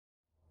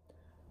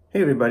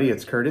Hey everybody,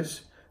 it's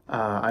Curtis.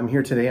 I'm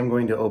here today. I'm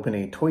going to open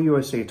a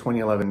ToyUSA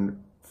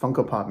 2011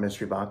 Funko Pop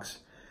Mystery Box.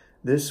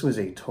 This was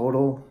a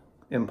total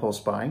impulse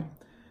buy.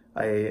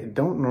 I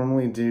don't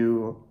normally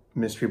do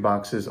mystery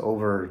boxes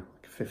over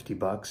 50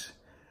 bucks.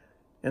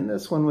 And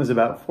this one was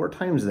about 4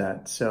 times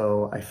that.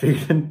 So I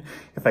figured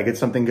if I get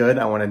something good,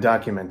 I want to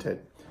document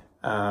it.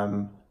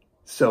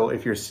 So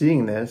if you're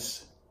seeing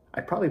this,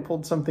 I probably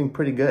pulled something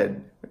pretty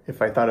good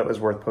if I thought it was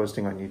worth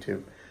posting on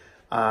YouTube.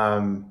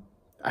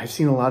 I've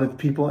seen a lot of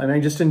people and I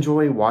just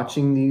enjoy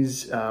watching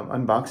these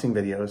unboxing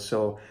videos,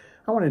 so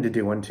I wanted to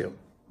do one too.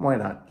 Why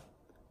not?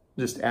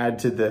 Just add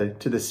to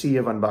the sea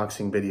of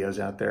unboxing videos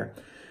out there.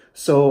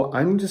 So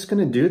I'm just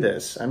gonna do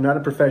this. I'm not a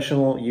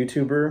professional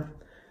YouTuber.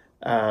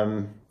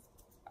 I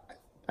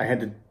had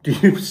to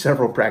do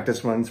several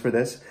practice runs for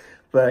this,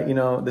 but you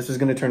know, this is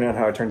gonna turn out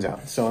how it turns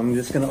out. So I'm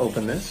just gonna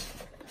open this.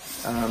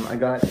 I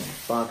got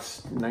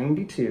box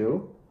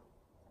 92.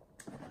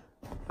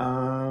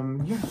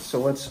 Yeah, so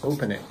let's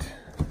open it.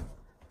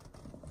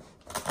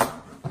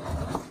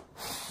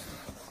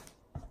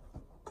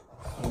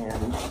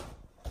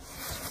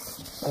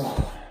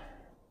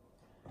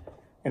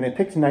 And I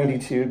picked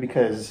 92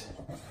 because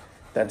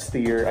that's the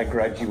year I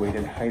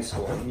graduated high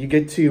school. You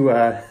get to,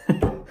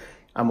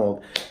 I'm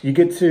old. You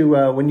get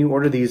to, when you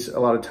order these, a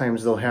lot of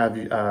times they'll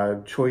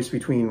have choice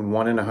between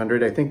 1 and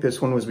 100. I think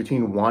this one was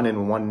between 1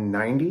 and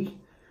 190.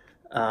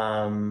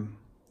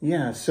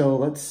 Yeah, so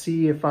let's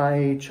see if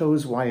I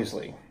chose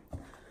wisely.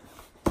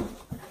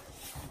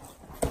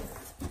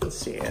 Let's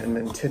see, and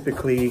then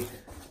typically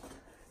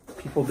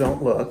people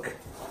don't look.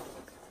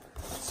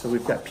 So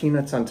we've got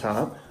peanuts on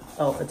top.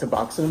 Oh, it's a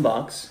box in a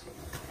box.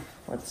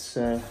 Let's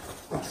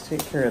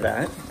take care of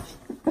that.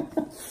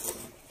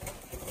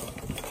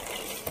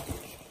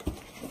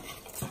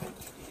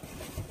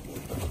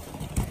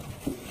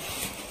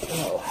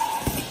 Oh.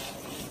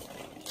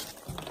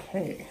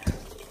 Okay.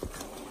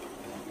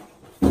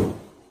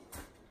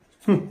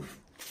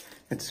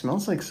 It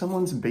smells like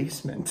someone's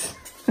basement.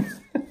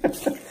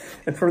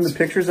 And from the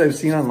pictures I've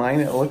seen online,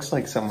 it looks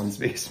like someone's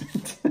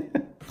basement.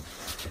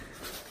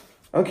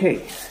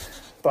 Okay.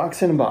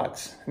 Box in a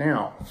box.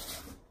 Now,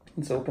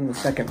 let's open the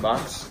second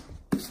box.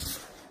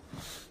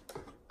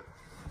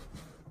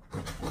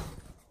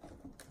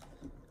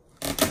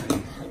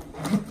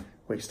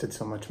 Wasted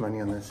so much money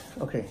on this.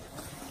 Okay.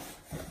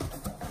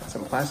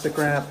 Some plastic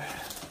wrap.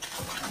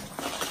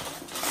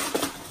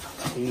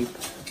 Tape.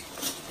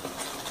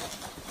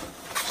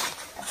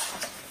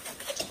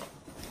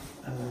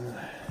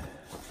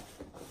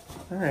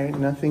 All right,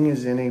 nothing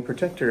is in a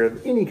protector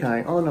of any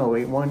kind. Oh no,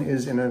 wait, one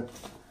is in a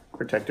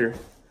protector.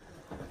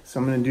 So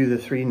I'm going to do the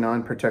 3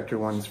 non-protector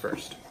ones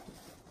first.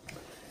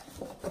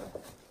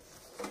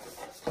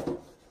 Let's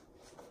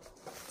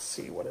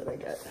see, what did I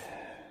get?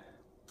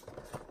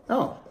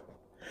 Oh,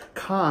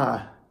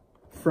 Ka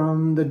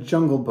from the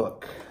Jungle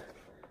Book.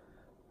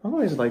 I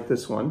always like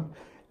this one.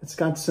 It's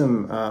got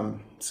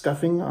some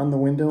scuffing on the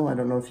window. I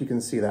don't know if you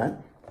can see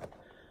that.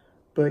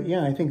 But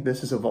yeah, I think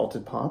this is a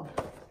vaulted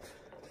pop.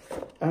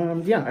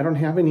 Yeah, I don't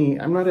have any,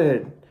 I'm not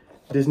a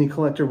Disney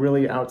collector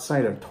really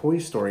outside of Toy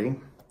Story.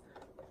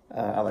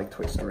 I like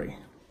Toy Story,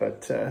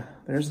 but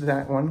there's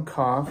that one,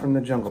 Ka from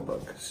the Jungle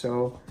Book.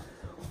 So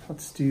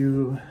let's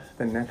do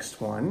the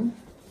next one.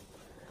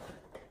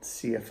 Let's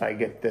see if I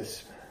get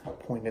this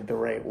pointed the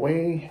right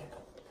way.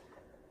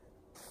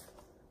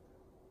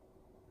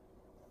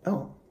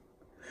 Oh,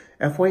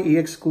 FYE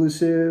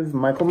exclusive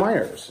Michael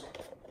Myers.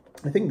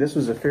 I think this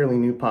was a fairly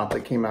new pop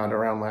that came out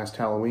around last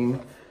Halloween,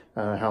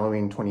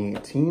 Halloween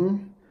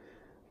 2018.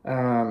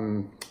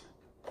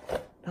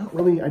 Not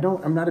really,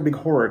 I'm not a big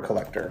horror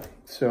collector,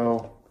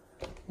 so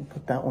we'll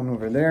put that one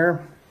over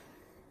there.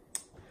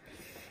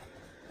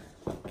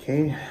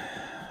 Okay,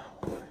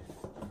 I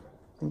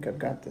think I've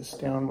got this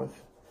down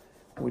with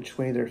which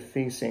way they're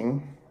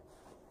facing.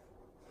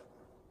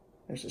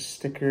 There's a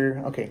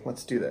sticker. Okay,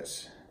 let's do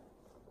this.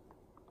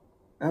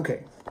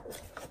 Okay,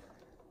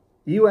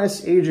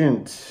 US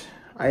Agent.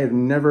 I have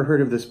never heard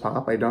of this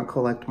pop. I don't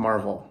collect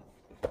Marvel.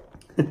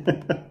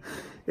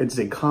 It's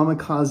a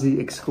Kamikaze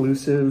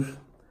exclusive.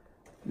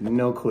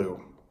 No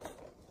clue.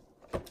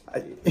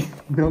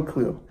 No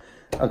clue.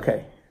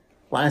 Okay,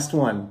 last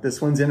one. This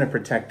one's in a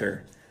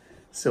protector,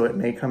 so it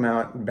may come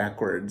out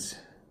backwards.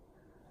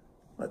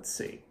 Let's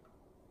see.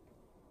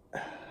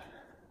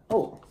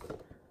 Oh.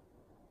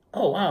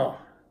 Oh, wow.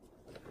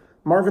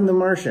 Marvin the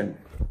Martian.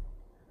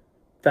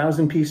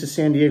 1,000 Pieces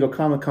San Diego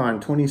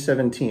Comic-Con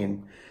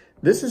 2017.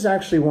 This is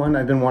actually one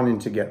I've been wanting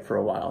to get for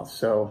a while,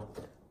 so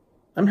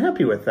I'm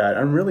happy with that.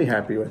 I'm really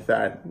happy with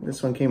that.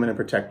 This one came in a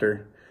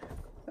protector.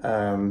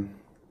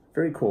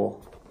 Very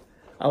cool.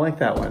 I like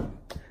that one.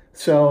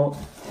 So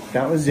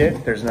that was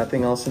it. There's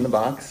nothing else in the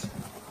box.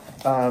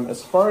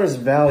 As far as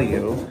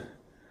value,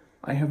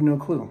 I have no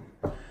clue.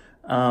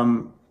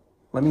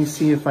 Let me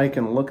see if I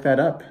can look that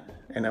up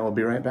and I will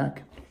be right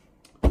back.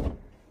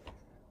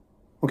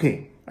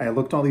 Okay, I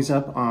looked all these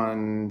up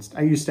on,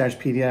 I use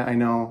Stashpedia. I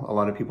know a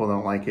lot of people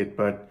don't like it,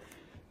 but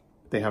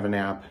They have an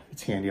app.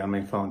 It's handy on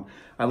my phone.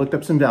 I looked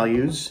up some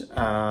values.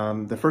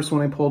 The first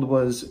one I pulled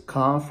was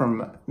Ka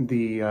from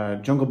the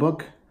Jungle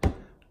Book.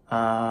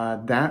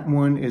 That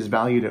one is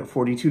valued at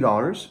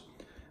 $42.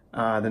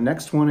 The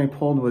next one I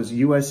pulled was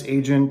US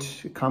Agent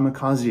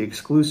Kamikaze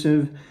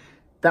exclusive.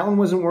 That one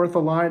wasn't worth a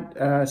lot,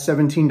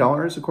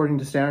 $17 according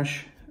to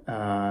Stash.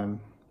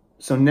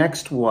 So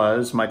next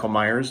was Michael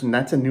Myers, and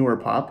that's a newer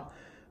pop,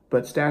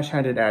 but Stash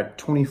had it at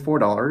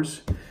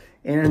 $24.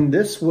 And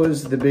this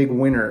was the big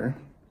winner.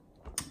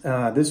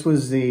 This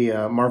was the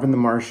Marvin the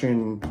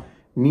Martian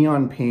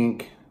Neon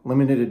Pink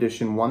Limited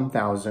Edition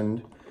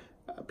 1,000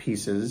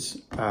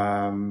 pieces,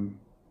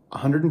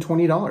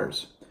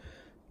 $120.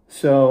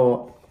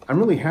 So I'm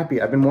really happy.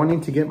 I've been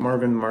wanting to get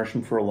Marvin the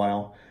Martian for a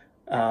while.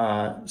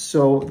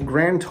 So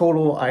grand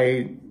total,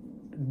 I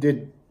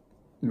did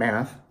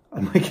math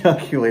on my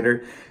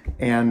calculator,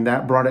 and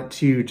that brought it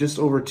to just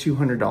over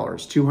 $200,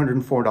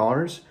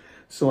 $204.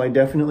 So I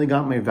definitely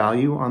got my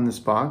value on this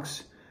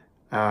box.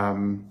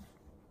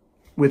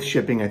 With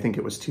shipping, I think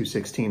it was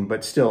 $216,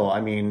 but still,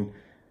 I mean,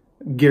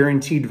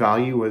 guaranteed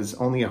value was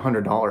only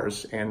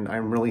 $100, and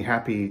I'm really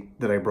happy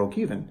that I broke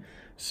even.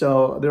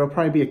 So there'll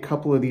probably be a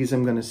couple of these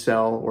I'm going to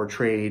sell or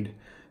trade.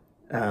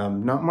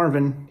 Not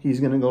Marvin, he's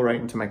going to go right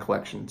into my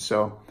collection.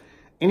 So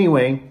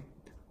anyway,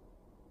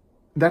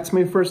 that's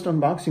my first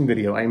unboxing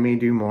video. I may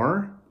do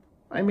more,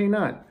 I may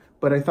not,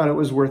 but I thought it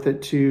was worth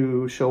it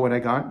to show what I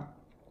got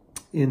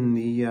in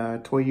the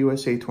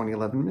ToyUSA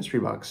 2011 Mystery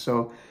Box.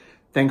 So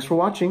thanks for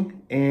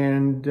watching,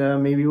 and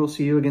maybe we'll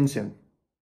see you again soon.